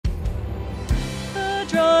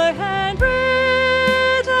Troy and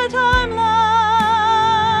Britta timeline.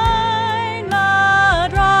 La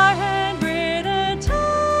Troy and Britta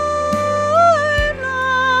timeline.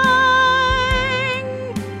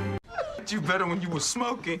 You better when you were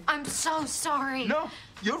smoking. I'm so sorry. No,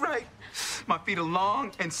 you're right. My feet are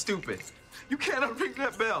long and stupid. You can't unring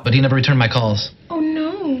that bell. But he never returned my calls. Oh,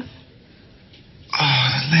 no.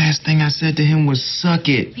 Oh, the last thing I said to him was suck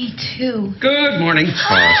it. Me too. Good morning.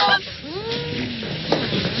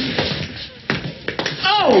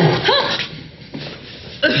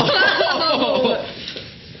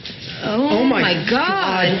 Oh my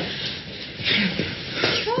God.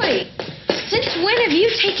 Troy, since when have you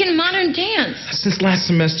taken modern dance? Since last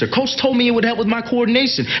semester. Coach told me it would help with my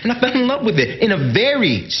coordination, and I fell in love with it in a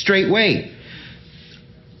very straight way.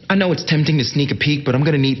 I know it's tempting to sneak a peek, but I'm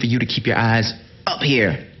going to need for you to keep your eyes up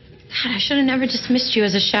here. God, I should have never dismissed you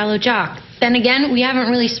as a shallow jock. Then again, we haven't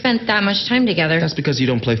really spent that much time together. That's because you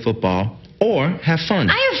don't play football or have fun.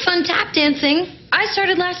 I have fun tap dancing. I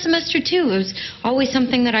started last semester, too. It was always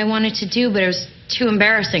something that I wanted to do, but it was too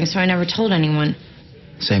embarrassing, so I never told anyone.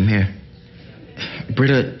 Same here.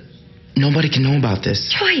 Britta, nobody can know about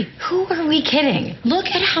this. Troy, who are we kidding? Look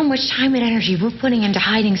at how much time and energy we're putting into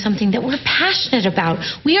hiding something that we're passionate about.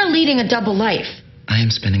 We are leading a double life. I am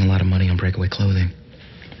spending a lot of money on breakaway clothing.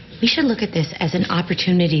 We should look at this as an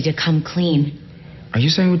opportunity to come clean. Are you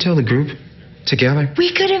saying we tell the group together?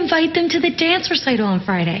 We could invite them to the dance recital on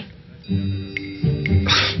Friday.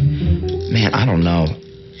 Man, I don't know.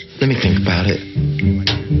 Let me think about it.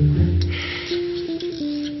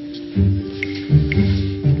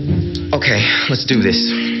 Okay, let's do this.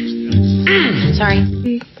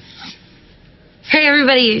 Sorry. Hey,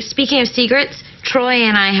 everybody. Speaking of secrets, Troy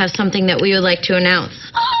and I have something that we would like to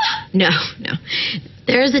announce. No.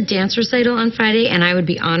 There's a dance recital on Friday, and I would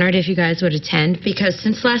be honored if you guys would attend, because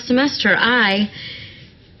since last semester, I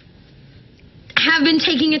have been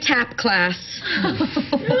taking a tap class. Oh,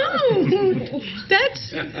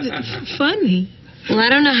 that's funny. Well, I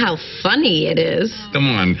don't know how funny it is. Come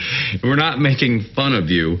on. We're not making fun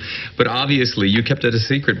of you, but obviously you kept it a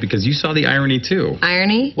secret because you saw the irony, too.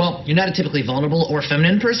 Irony? Well, you're not a typically vulnerable or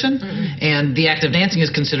feminine person, and the act of dancing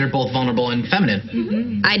is considered both vulnerable and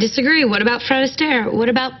feminine. I disagree. What about Fred Astaire? What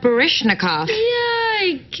about Baryshnikov? Yeah,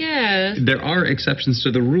 I guess. There are exceptions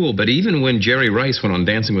to the rule, but even when Jerry Rice went on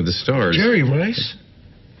Dancing with the Stars... Jerry Rice?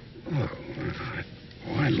 Oh,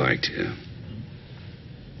 I'd like to.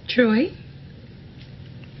 Troy?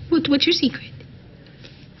 What's your secret?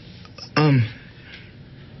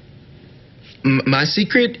 My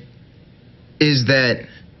secret is that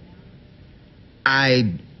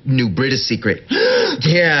I knew Britta's secret.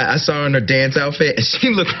 Yeah, I saw her in her dance outfit, and she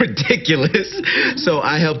looked ridiculous. So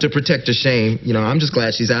I helped her protect her shame. You know, I'm just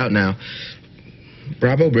glad she's out now.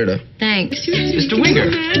 Bravo, Britta. Thanks. Mr.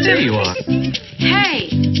 Winger, there you are. Hey!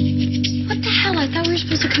 What the hell? I thought we were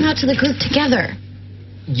supposed to come out to the group together.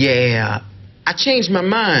 Yeah, I changed my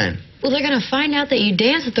mind. Well, they're going to find out that you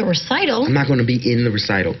danced at the recital. I'm not going to be in the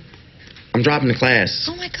recital. I'm dropping the class.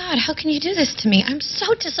 Oh, my God. How can you do this to me? I'm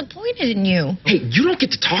so disappointed in you. Hey, you don't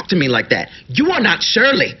get to talk to me like that. You are not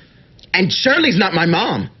Shirley. And Shirley's not my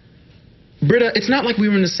mom. Britta, it's not like we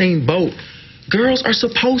were in the same boat. Girls are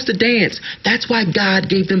supposed to dance. That's why God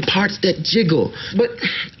gave them parts that jiggle. But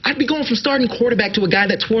I'd be going from starting quarterback to a guy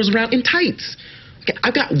that twirls around in tights. Okay,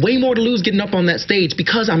 I've got way more to lose getting up on that stage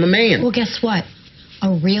because I'm a man. Well, guess what?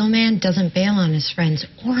 A real man doesn't bail on his friends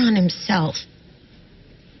or on himself.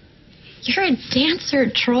 You're a dancer,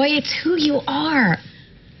 Troy. It's who you are.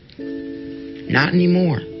 Not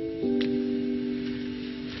anymore.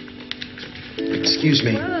 Excuse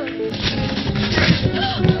me.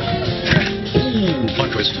 Ooh,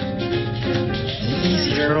 fun twist.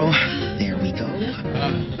 Easy, girl. There we go.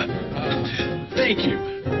 Thank you.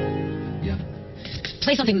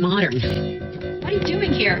 Play something modern. What are you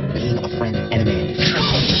doing here? Being a friend and a man.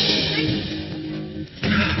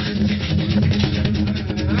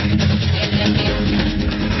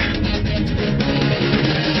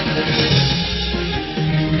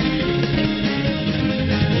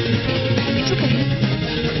 It's okay.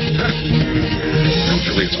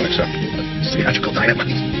 Culturally, it's unacceptable, but theatrical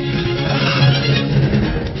dynamite.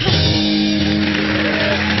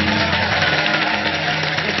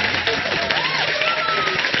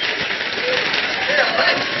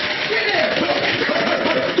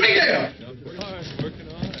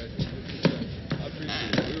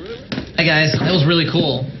 Hey guys, that was really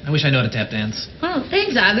cool. I wish I knew how to tap dance. Oh,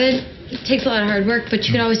 thanks, Abed. It takes a lot of hard work, but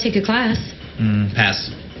you could always take a class.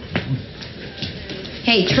 Pass.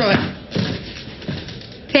 Hey, Troy.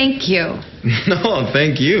 Thank you. No,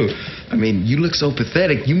 thank you. I mean, you look so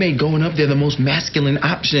pathetic. You made going up there the most masculine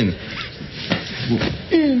option.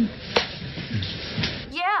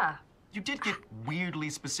 Yeah. You did get weirdly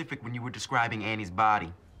specific when you were describing Annie's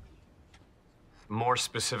body. More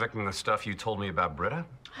specific than the stuff you told me about Britta?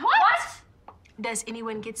 What? Does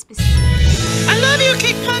anyone get specific? I love you,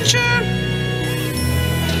 Kick Puncher!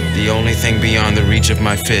 The only thing beyond the reach of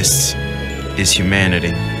my fists is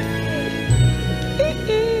humanity.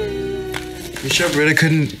 You sure Britta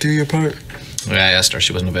couldn't do your part? Yeah, I asked her.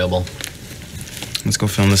 She wasn't available. Let's go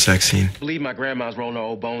film the sex scene. I believe my grandma's rolling her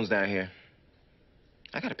old bones down here.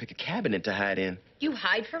 I gotta pick a cabinet to hide in. You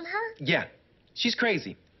hide from her? Yeah, she's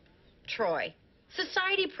crazy. Troy,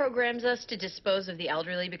 society programs us to dispose of the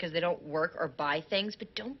elderly because they don't work or buy things,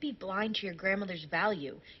 but don't be blind to your grandmother's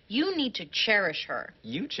value. You need to cherish her.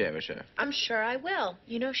 You cherish her. I'm sure I will.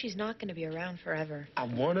 You know she's not going to be around forever. I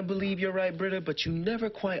want to believe you're right, Britta, but you never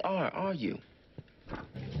quite are you?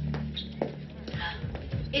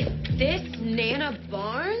 Is this Nana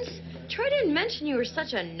Barnes? Troy didn't mention you were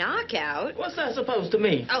such a knockout. What's that supposed to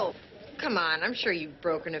mean? Oh, come on. I'm sure you've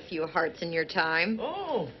broken a few hearts in your time.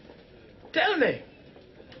 Oh, tell me,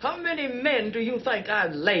 how many men do you think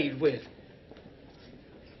I've laid with?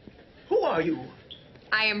 Who are you?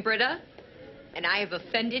 I am Britta, and I have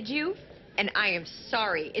offended you, and I am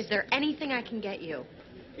sorry. Is there anything I can get you?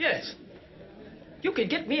 Yes. You can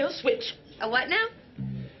get me a switch. A what now?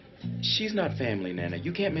 She's not family, Nana.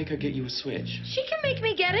 You can't make her get you a switch. She can make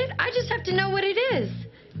me get it. I just have to know what it is.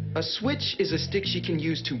 A switch is a stick she can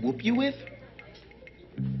use to whoop you with.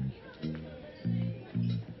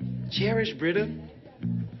 Cherish, Britta.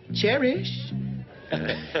 Cherish.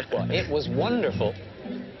 Well, it was wonderful.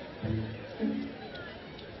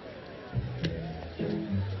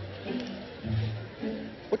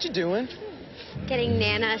 What you doing? Getting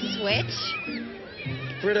Nana a switch?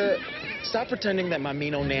 Britta, stop pretending that my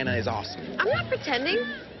mean old Nana is awesome. I'm not pretending.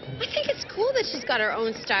 I think it's cool that she's got her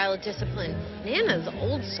own style of discipline. Nana's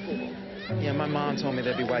old school. Yeah, my mom told me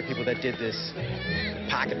there'd be white people that did this.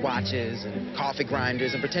 Pocket watches and coffee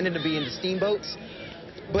grinders and pretended to be into steamboats.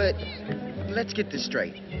 But let's get this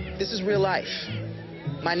straight. This is real life.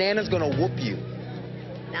 My Nana's gonna whoop you.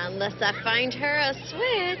 Unless I find her a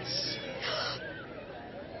switch.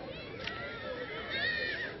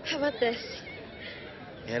 How about this?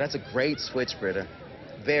 Yeah, that's a great switch, Britta.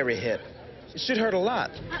 Very hip. It should hurt a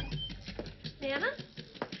lot. Nana,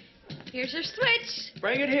 here's your switch.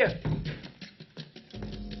 Bring it here.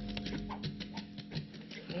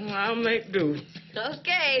 I'll make do.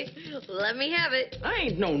 Okay, let me have it. I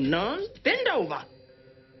ain't no nun. Bend over.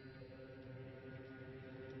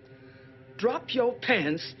 Drop your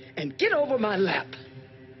pants and get over my lap.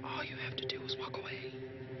 All you have to do is walk away.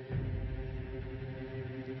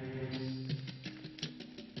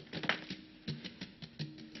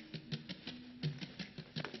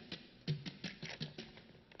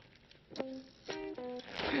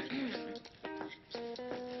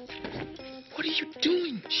 What are you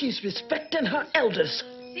doing? She's respecting her elders.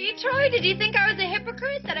 See, Troy, did you think I was a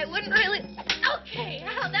hypocrite? That I wouldn't really... Okay,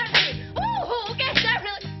 ow, that really... Oh, okay, that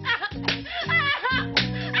really...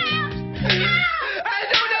 I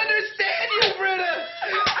don't understand you, Britta!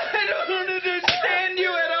 I don't understand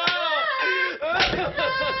you at all!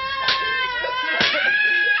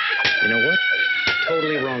 You know what?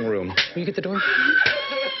 Totally wrong room. Will you get the door?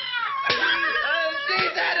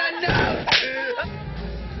 She's had enough!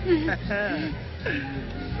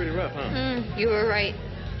 Pretty rough, huh? You were right.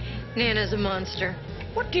 Nana's a monster.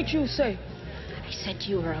 What did you say? I said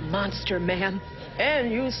you were a monster, ma'am.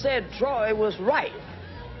 And you said Troy was right.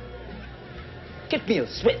 Get me a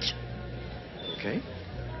switch. Okay.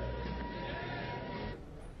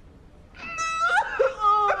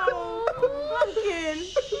 Oh, Pumpkin.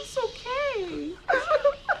 It's okay.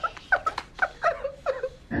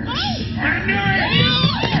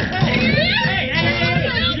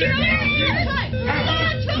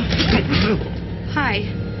 Hi.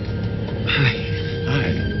 Hi.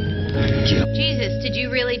 Jesus, did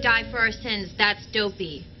you really die for our sins? That's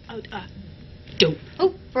dopey. Dope.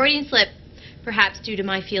 Oh, Freudian slip. Perhaps due to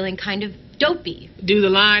my feeling kind of dopey. Do the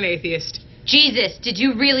line, atheist. Jesus, did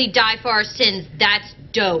you really die for our sins? That's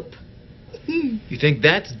dope. You think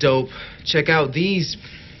that's dope? Check out these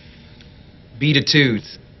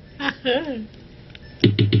beatitudes.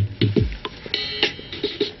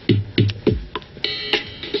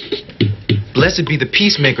 Blessed be the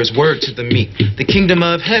peacemaker's word to the meek. The kingdom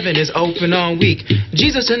of heaven is open all week.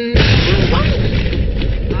 Jesus and...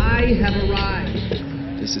 I have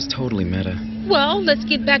arrived. This is totally meta. Well, let's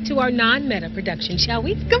get back to our non-meta production, shall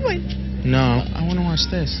we? Come on. No, I want to watch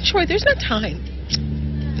this. Troy, there's no time.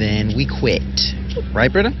 Then we quit.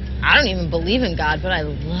 Right, Britta? I don't even believe in God, but I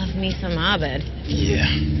love me some Abed. Yeah.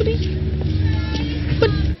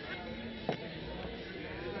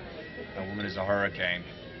 That woman is a hurricane.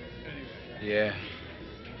 Yeah.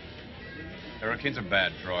 Hurricanes are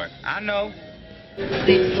bad, Troy. I know.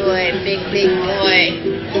 Big boy, big boy.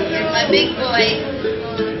 Here's my big boy.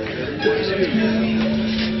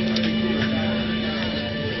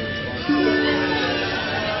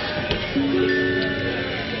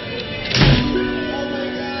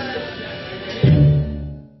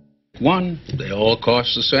 One, they all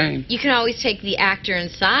cost the same. You can always take the actor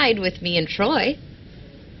inside with me and Troy.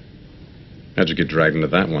 How'd you get dragged into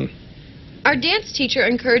that one? Our dance teacher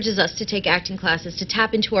encourages us to take acting classes to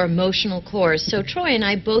tap into our emotional cores, so Troy and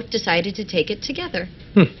I both decided to take it together.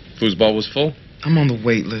 Foosball was full? I'm on the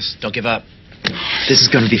wait list. Don't give up. This is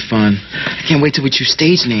gonna be fun. I can't wait till we choose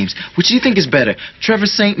stage names. Which do you think is better, Trevor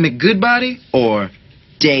St. McGoodbody or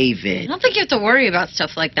David? I don't think you have to worry about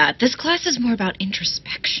stuff like that. This class is more about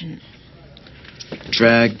introspection.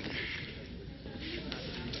 Drag.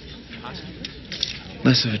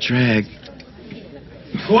 Less of a drag.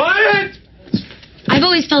 Quiet! I've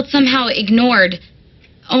always felt somehow ignored,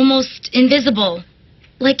 almost invisible.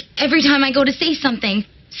 Like every time I go to say something,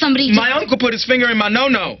 somebody just... My uncle put his finger in my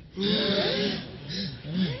no-no.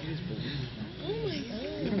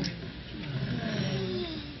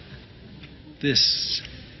 This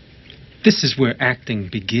is where acting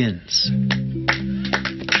begins.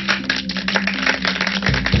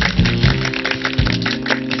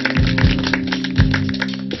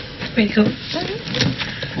 Ready to go?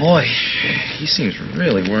 Boy, he seems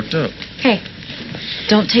really worked up. Hey,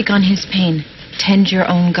 don't take on his pain. Tend your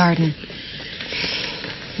own garden.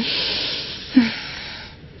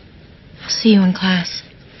 I'll see you in class.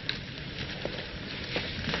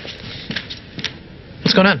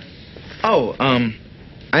 What's going on? Oh,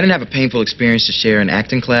 I didn't have a painful experience to share in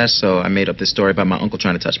acting class, so I made up this story about my uncle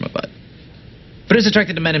trying to touch my butt. But it's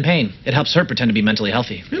attracted to men in pain. It helps her pretend to be mentally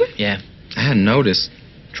healthy. Really? Yeah. I hadn't noticed.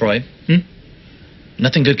 Troy?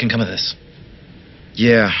 Nothing good can come of this.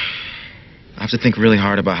 Yeah. I have to think really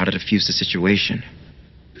hard about how to diffuse the situation.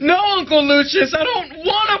 No, Uncle Lucius, I don't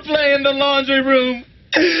want to play in the laundry room.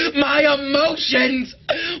 My emotions!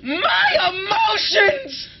 My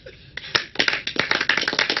emotions!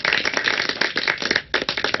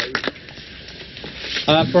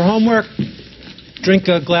 For homework, drink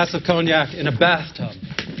a glass of cognac in a bathtub.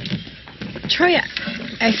 Troy,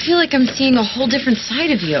 I feel like I'm seeing a whole different side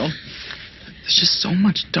of you. There's just so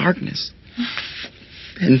much darkness.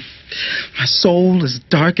 And my soul is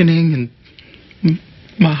darkening, and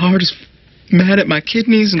my heart is mad at my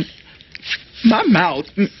kidneys, and my mouth.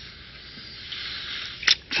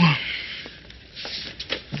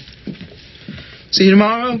 See you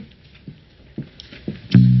tomorrow.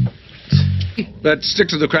 But stick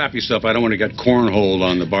to the crappy stuff. I don't want to get cornholed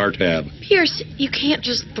on the bar tab. Pierce, you can't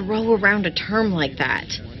just throw around a term like that.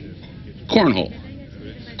 Cornhole.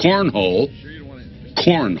 Cornhole.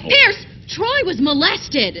 Cornhole. Pierce, Troy was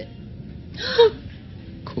molested.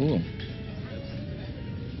 Cool.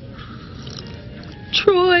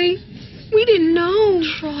 Troy, we didn't know.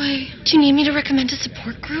 Troy, do you need me to recommend a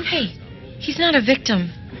support group? Hey, he's not a victim.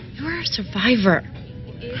 You're a survivor.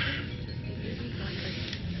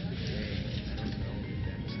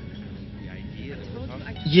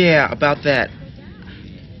 Yeah, about that.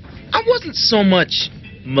 I wasn't so much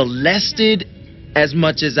molested as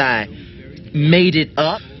much as I made it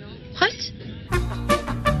up. What?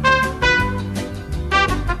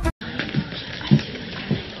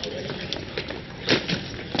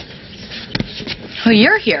 Oh,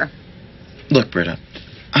 you're here. Look, Britta,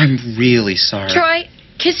 I'm really sorry. Troy,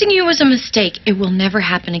 kissing you was a mistake. It will never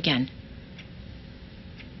happen again.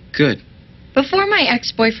 Good. Before my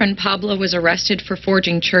ex-boyfriend Pablo was arrested for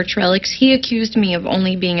forging church relics, he accused me of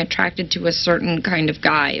only being attracted to a certain kind of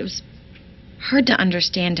guy. It was hard to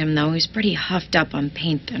understand him, though. He's pretty huffed up on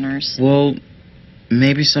paint thinners. Well,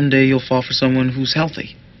 maybe someday you'll fall for someone who's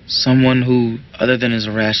healthy. Someone who, other than his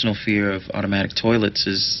irrational fear of automatic toilets,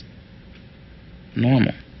 is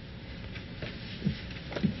normal.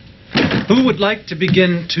 Who would like to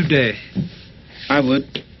begin today? I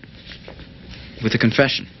would. With a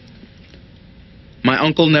confession. My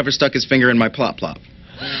uncle never stuck his finger in my plop-plop.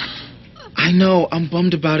 I know, I'm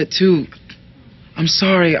bummed about it, too. I'm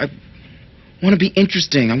sorry, I want to be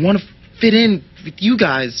interesting. I want to fit in with you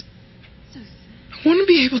guys. I want to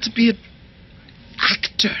be able to be an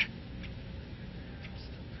actor.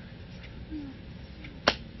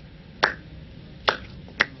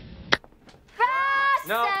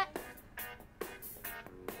 No.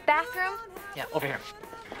 Bathroom? Yeah, over here.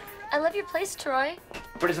 I love your place, Troy.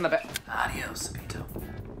 Britta's in the back. Adios.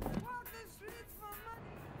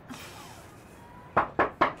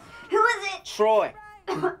 Troy.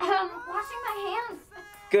 Washing my hands.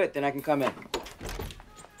 Good, then I can come in.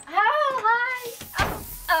 Oh,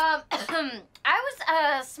 hi. I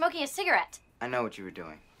was smoking a cigarette. I know what you were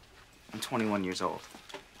doing. I'm 21 years old.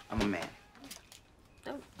 I'm a man.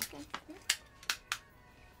 Oh, okay.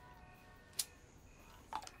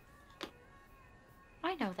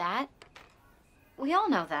 I know that. We all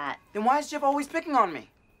know that. Then why is Jeff always picking on me?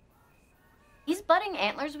 He's butting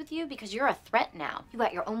antlers with you because you're a threat now. You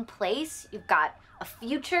got your own place, you've got a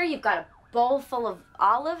future, you've got a bowl full of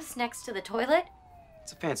olives next to the toilet.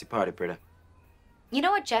 It's a fancy party, Britta. You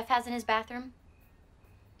know what Jeff has in his bathroom?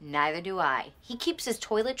 Neither do I. He keeps his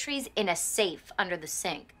toiletries in a safe under the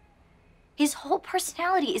sink. His whole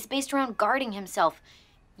personality is based around guarding himself.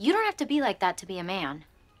 You don't have to be like that to be a man.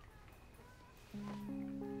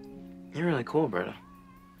 You're really cool, Britta.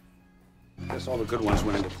 Guess all the good ones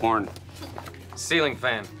went into porn. Ceiling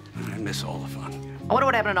fan. I miss all the fun. I wonder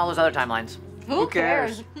what happened in all those other timelines. Who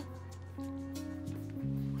cares?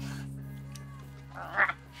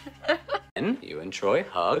 You and Troy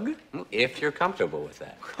hug if you're comfortable with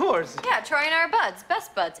that. Of course. Yeah, Troy and I are buds.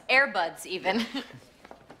 Best buds. Air buds, even.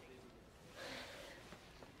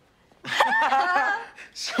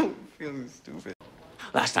 So feeling stupid.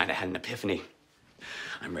 Last night I had an epiphany.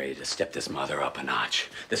 I'm ready to step this mother up a notch.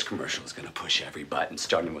 This commercial is gonna push every button,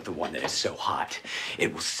 starting with the one that is so hot,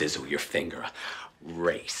 it will sizzle your finger.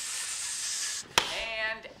 Race.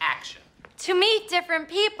 And action. To meet different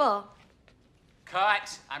people.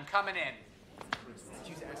 Cut. I'm coming in.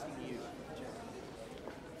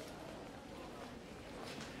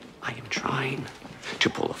 I am trying to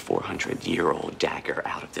pull a 400-year-old dagger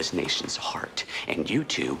out of this nation's heart, and you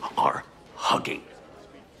two are hugging.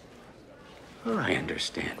 I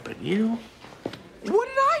understand, but you? What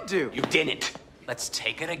did I do? You didn't. Let's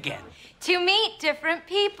take it again. To meet different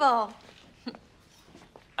people.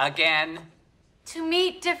 Again. To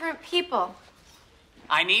meet different people.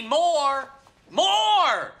 I need more.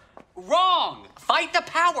 More! Wrong. Fight the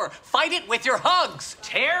power. Fight it with your hugs.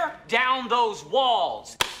 Tear down those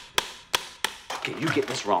walls. Okay, you get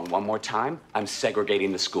this wrong one more time, I'm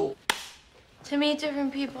segregating the school. To meet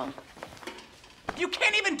different people. You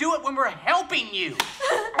can't even do it when we're helping you.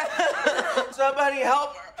 Somebody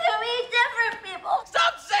help her. To meet different people.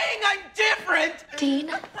 Stop saying I'm different!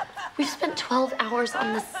 Dean, we've spent 12 hours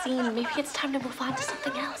on this scene. Maybe it's time to move on to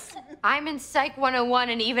something else. I'm in Psych 101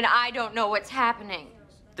 and even I don't know what's happening.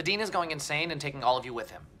 The dean is going insane and taking all of you with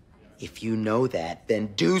him. If you know that, then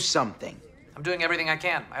do something. I'm doing everything I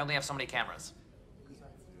can. I only have so many cameras.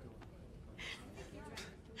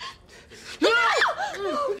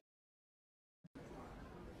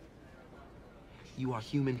 You are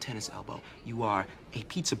human tennis elbow. You are a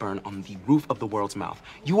pizza burn on the roof of the world's mouth.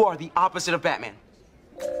 You are the opposite of Batman.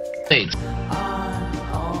 Hey.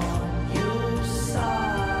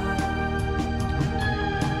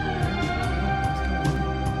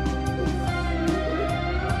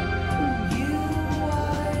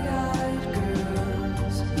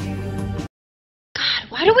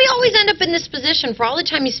 Why do we always end up in this position? For all the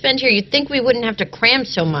time you spend here, you'd think we wouldn't have to cram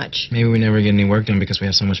so much. Maybe we never get any work done because we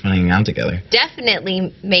have so much fun hanging out together.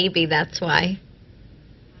 Definitely, maybe that's why.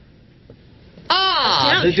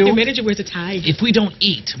 Ah, Your manager wears a tie. If we don't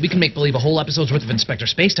eat, we can make believe a whole episode's worth of Inspector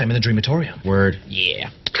Spacetime in the Dreamatorium. Word.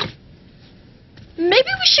 Yeah. Maybe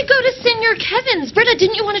we should go to Senor Kevin's. Britta,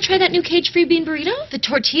 didn't you want to try that new cage-free bean burrito? The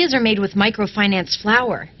tortillas are made with microfinance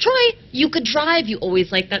flour. Troy, you could drive. You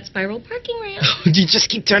always like that spiral parking ramp. You just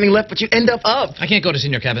keep turning left, but you end up. I can't go to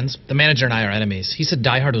Senor Kevin's. The manager and I are enemies. He said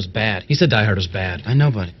Die Hard was bad. I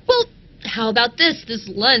know, buddy. Well, how about this? This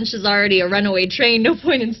lunch is already a runaway train. No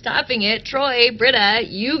point in stopping it. Troy, Britta,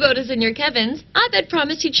 you go to Senor Kevin's. Abed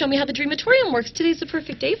promised he'd show me how the Dreamatorium works. Today's the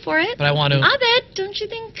perfect day for it. But I want to. Abed, don't you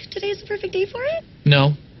think today's the perfect day for it?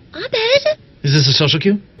 No. Abed? Is this a social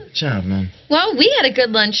cue? Shut up, man. Well, we had a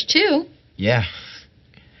good lunch, too. Yeah.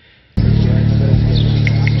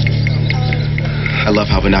 I love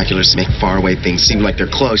how binoculars make faraway things seem like they're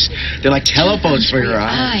close. They're like telephones for your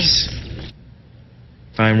eyes.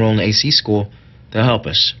 If I enroll in AC school, they'll help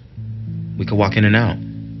us. We could walk in and out.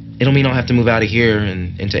 It'll mean I'll have to move out of here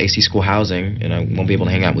and into AC school housing, and I won't be able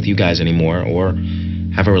to hang out with you guys anymore, or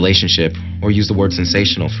have a relationship, or use the word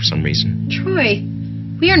sensational for some reason. Troy,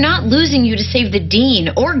 we are not losing you to save the Dean,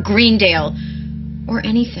 or Greendale, or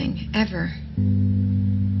anything, ever.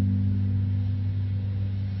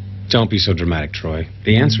 Don't be so dramatic, Troy.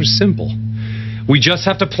 The answer's simple. We just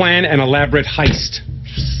have to plan an elaborate heist.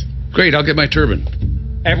 Great, I'll get my turban.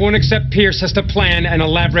 Everyone except Pierce has to plan an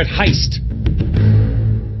elaborate heist.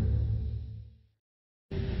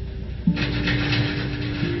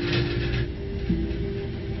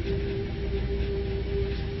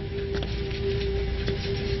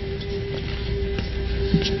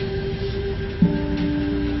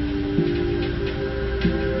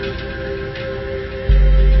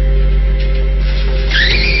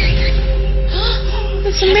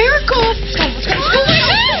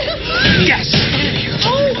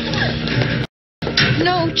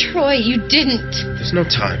 Troy, you didn't. There's no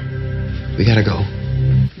time. We gotta go.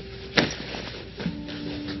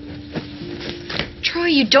 Troy,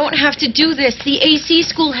 you don't have to do this. The AC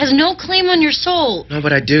school has no claim on your soul. No,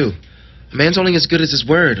 but I do. A man's only as good as his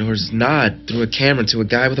word or his nod through a camera to a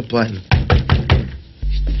guy with a button.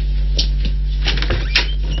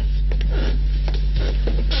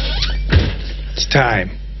 It's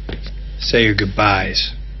time. Say your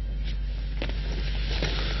goodbyes.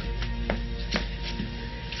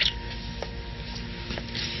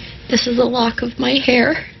 This is a lock of my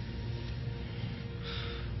hair.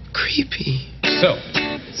 Creepy. So,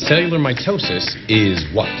 cellular mitosis is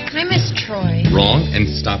what? I miss Troy. Wrong, and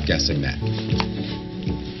stop guessing that.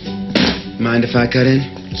 Mind if I cut in?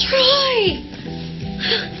 Troy!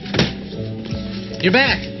 You're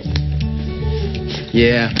back.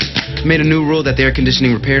 Yeah. I made a new rule that the air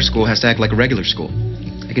conditioning repair school has to act like a regular school.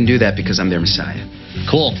 I can do that because I'm their messiah.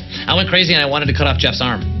 Cool. I went crazy and I wanted to cut off Jeff's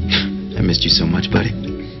arm. I missed you so much, buddy.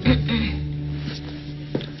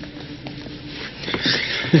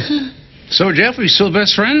 So, Jeff, are you still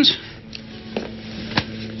best friends?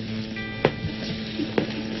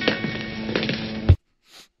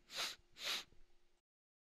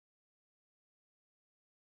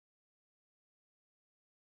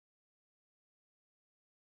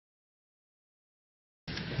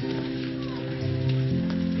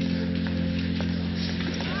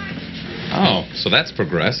 Oh, so that's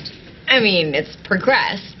progressed. I mean, it's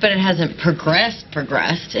progressed, but it hasn't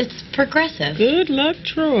progressed. It's progressive. Good luck,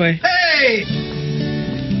 Troy. Hey!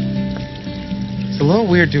 It's a little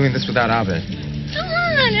weird doing this without Abed. Come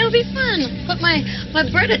on, it'll be fun. Put my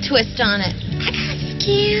Britta twist on it.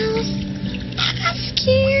 I got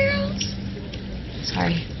skills.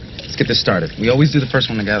 Sorry. Let's get this started. We always do the first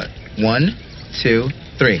one together. 1, 2,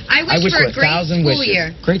 3. I wish for a great 1,000 school wishes.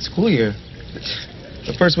 year. Great school year.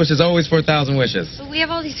 The first wish is always for 1,000 wishes. But we have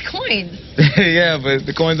all these coins. Yeah, but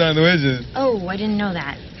the coins aren't the wishes. Oh, I didn't know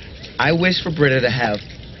that. I wish for Britta to have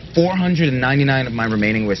 499 of my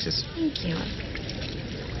remaining wishes. Thank you.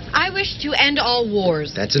 I wish to end all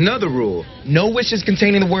wars. That's another rule. No wishes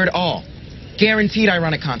containing the word all. Guaranteed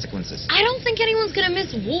ironic consequences. I don't think anyone's gonna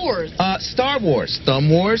miss wars. Star Wars. Thumb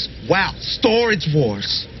Wars. Wow. Storage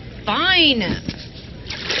Wars. Fine.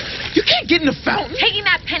 You can't get in the fountain. Taking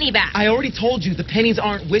that penny back. I already told you the pennies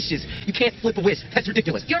aren't wishes. You can't flip a wish. That's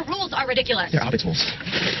ridiculous. Your rules are ridiculous. They're Abed's rules.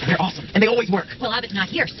 They're awesome, and they always work. Well, Abed's not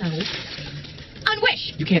here, so...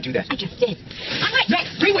 Unwish. You can't do that. I just did. Unwish. No,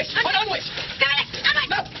 rewish. Unwish. Got it. Unwish.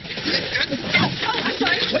 No. Oh, I'm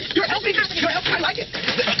sorry. Wait, you're helping. You're helping. I like it.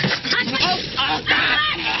 Oh,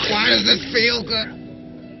 God. Why does this feel good?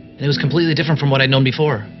 And it was completely different from what I'd known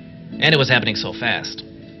before. And it was happening so fast.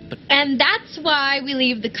 And that's why we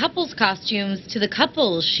leave the couples' costumes to the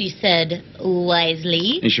couples, she said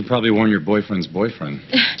wisely. You should probably warn your boyfriend's boyfriend.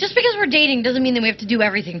 Just because we're dating doesn't mean that we have to do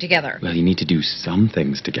everything together. Well, you need to do some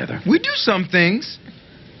things together. We do some things.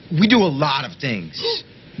 We do a lot of things.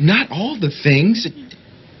 Not all the things.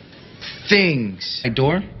 Things.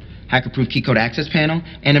 Door, hacker-proof key code access panel,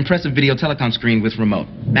 and impressive video telecom screen with remote.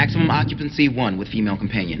 Maximum occupancy 1 with female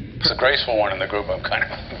companion. It's a graceful one in the group. I'm kind of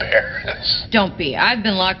embarrassed. Don't be. I've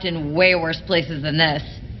been locked in way worse places than this.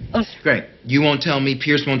 Oh. Great. You won't tell me.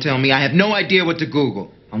 Pierce won't tell me. I have no idea what to Google.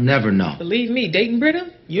 I'll never know. Believe me, dating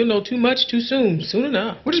Britta, you'll know too much too soon. Soon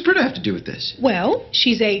enough. What does Britta have to do with this? Well,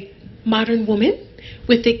 she's a modern woman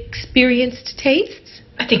with experienced tastes.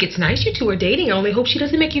 I think it's nice you two are dating. I only hope she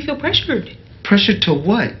doesn't make you feel pressured. Pressured to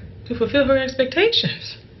what? To fulfill her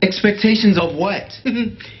expectations. Expectations of what?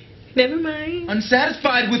 Never mind.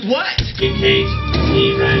 Unsatisfied with what? In case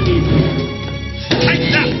he's handy.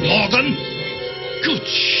 Take that, Morgan! Good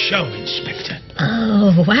show, Inspector.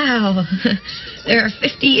 Oh, wow. There are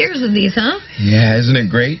 50 years of these, huh? Yeah, isn't it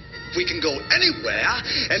great? We can go anywhere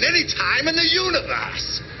and any time in the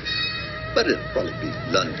universe. But it'll probably be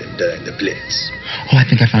London during the Blitz. Oh, I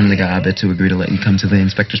think I finally got Abed to agree to let you come to the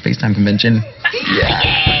Inspector Spacetime convention.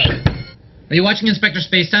 Yeah. Are you watching Inspector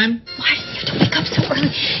Spacetime? Why do you have to wake up so early?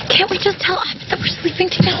 Can't we just tell Abed that we're sleeping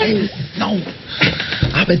together? No.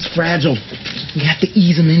 Abed's fragile. We have to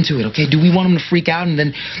ease him into it, okay? Do we want him to freak out and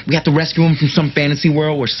then we have to rescue him from some fantasy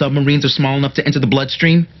world where submarines are small enough to enter the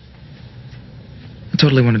bloodstream? I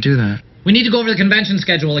totally want to do that. We need to go over the convention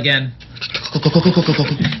schedule again. Go.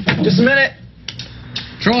 Just a minute.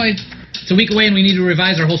 Troy, it's a week away and we need to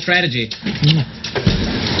revise our whole strategy.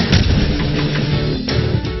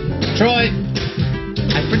 Troy,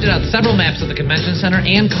 I've printed out several maps of the convention center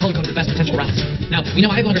and color-coded the best potential routes. Now, we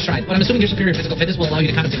know I have longer stride, but I'm assuming your superior physical fitness will allow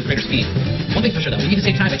you to compensate with greater speed. One thing's for sure, though, we need to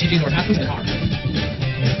save time by changing our pathways in the car.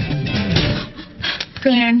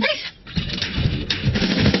 Brilliant.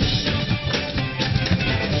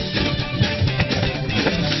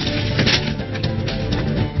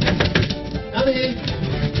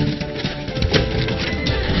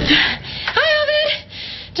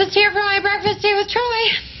 Just here for my breakfast date with Troy.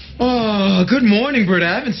 Oh, good morning, Britta.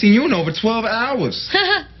 I haven't seen you in over 12 hours.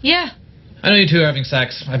 Yeah. I know you two are having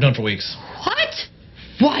sex. I've known for weeks. What?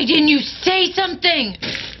 Why didn't you say something?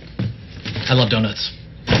 I love donuts.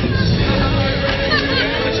 I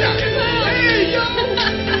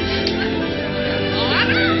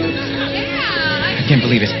can't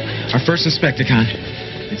believe it. Our first Inspecticon.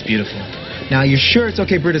 It's beautiful. Now, you're sure it's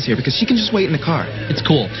okay Britta's here? Because she can just wait in the car. It's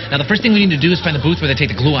cool. Now, the first thing we need to do is find the booth where they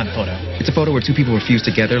take the glue-on photo. It's a photo where two people were fused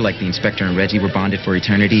together, like the Inspector and Reggie were bonded for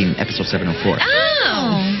eternity in episode 704.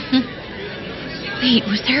 Oh! Wait,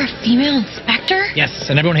 was there a female inspector?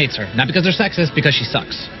 Yes, and everyone hates her. Not because they're sexist, because she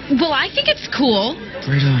sucks. Well, I think it's cool.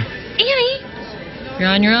 Britta. Annie,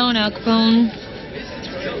 you're on your own, Al Capone.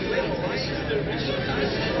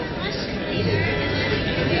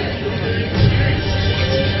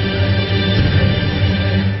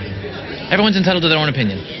 Everyone's entitled to their own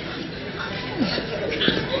opinion.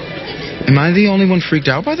 Am I the only one freaked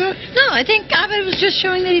out by that? No, I think Abed was just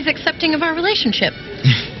showing that he's accepting of our relationship.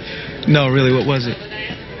 No, really, what was it?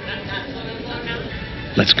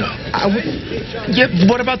 Let's go. Yeah,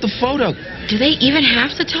 what about the photo? Do they even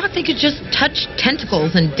have to talk? They could just touch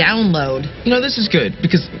tentacles and download. You know, this is good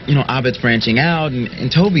because, Abed's branching out and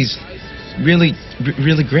Toby's really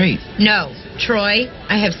great. No, Troy,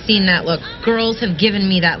 I have seen that look. Girls have given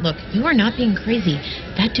me that look. You are not being crazy.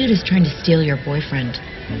 That dude is trying to steal your boyfriend.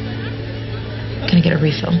 Can I get a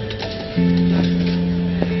refill?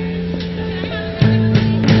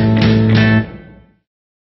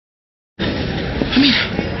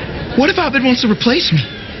 What if Abed wants to replace me?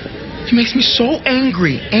 He makes me so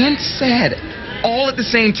angry and sad all at the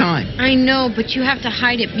same time. I know, but you have to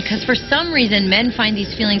hide it because for some reason men find these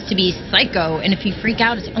feelings to be psycho, and if you freak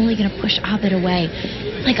out, it's only going to push Abed away.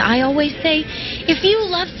 Like I always say, if you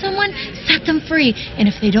love someone, set them free, and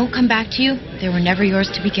if they don't come back to you, they were never yours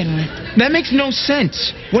to begin with. That makes no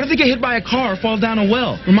sense. What if they get hit by a car or fall down a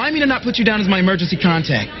well? Remind me to not put you down as my emergency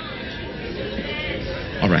contact.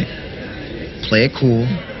 All right. Play it cool.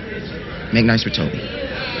 Make nice for Toby.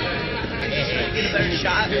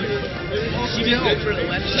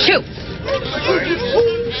 Shoot!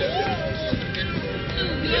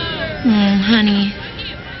 Honey.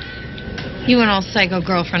 You went all psycho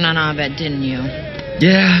girlfriend on Abed, didn't you?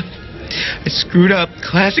 Yeah. I screwed up.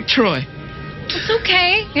 Classic Troy. It's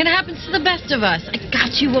okay. It happens to the best of us. I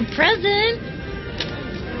got you a present.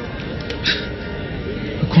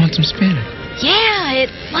 A quantum spanner. Yeah, it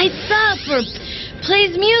lights up or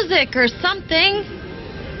plays music or something.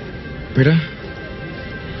 Britta,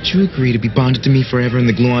 would you agree to be bonded to me forever in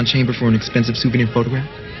the glue-on chamber for an expensive souvenir photograph?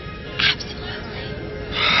 Absolutely.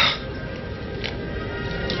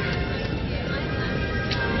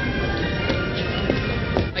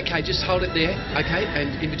 Okay, just hold it there, okay?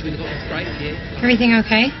 And in between the buttons, right? Yeah. Everything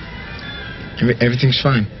okay? Everything's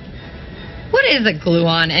fine. What is a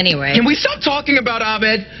glue-on anyway? Can we stop talking about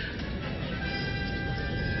Abed?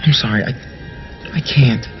 I'm sorry, I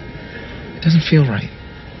can't. It doesn't feel right.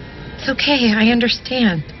 It's okay, I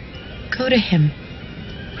understand. Go to him.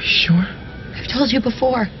 Are you sure? I've told you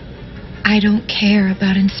before. I don't care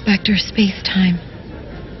about Inspector Space-Time.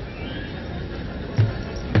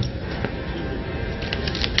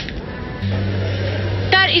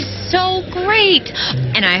 That is so great!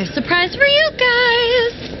 And I have a surprise for you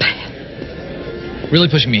guys! Really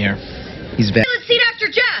pushing me here. He's back. Let's see Dr.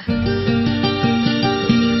 Jeff!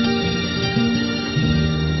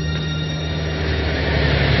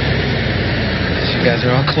 You guys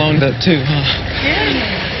are all cloned up too, huh?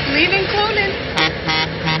 Yeah, leaving cloning.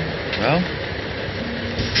 Well,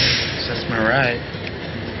 that's my ride.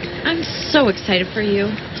 I'm so excited for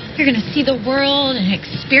you. You're going to see the world and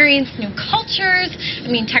experience new cultures. I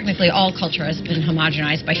mean, technically all culture has been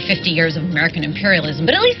homogenized by 50 years of American imperialism,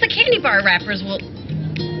 but at least the candy bar wrappers will...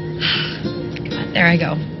 God, there I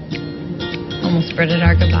go. Almost Britted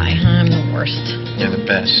our goodbye, huh? I'm the worst. You're the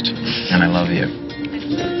best, and I love you.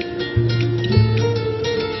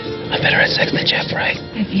 I'm better at sex than Jeff, right?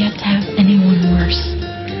 I've yet to have anyone worse.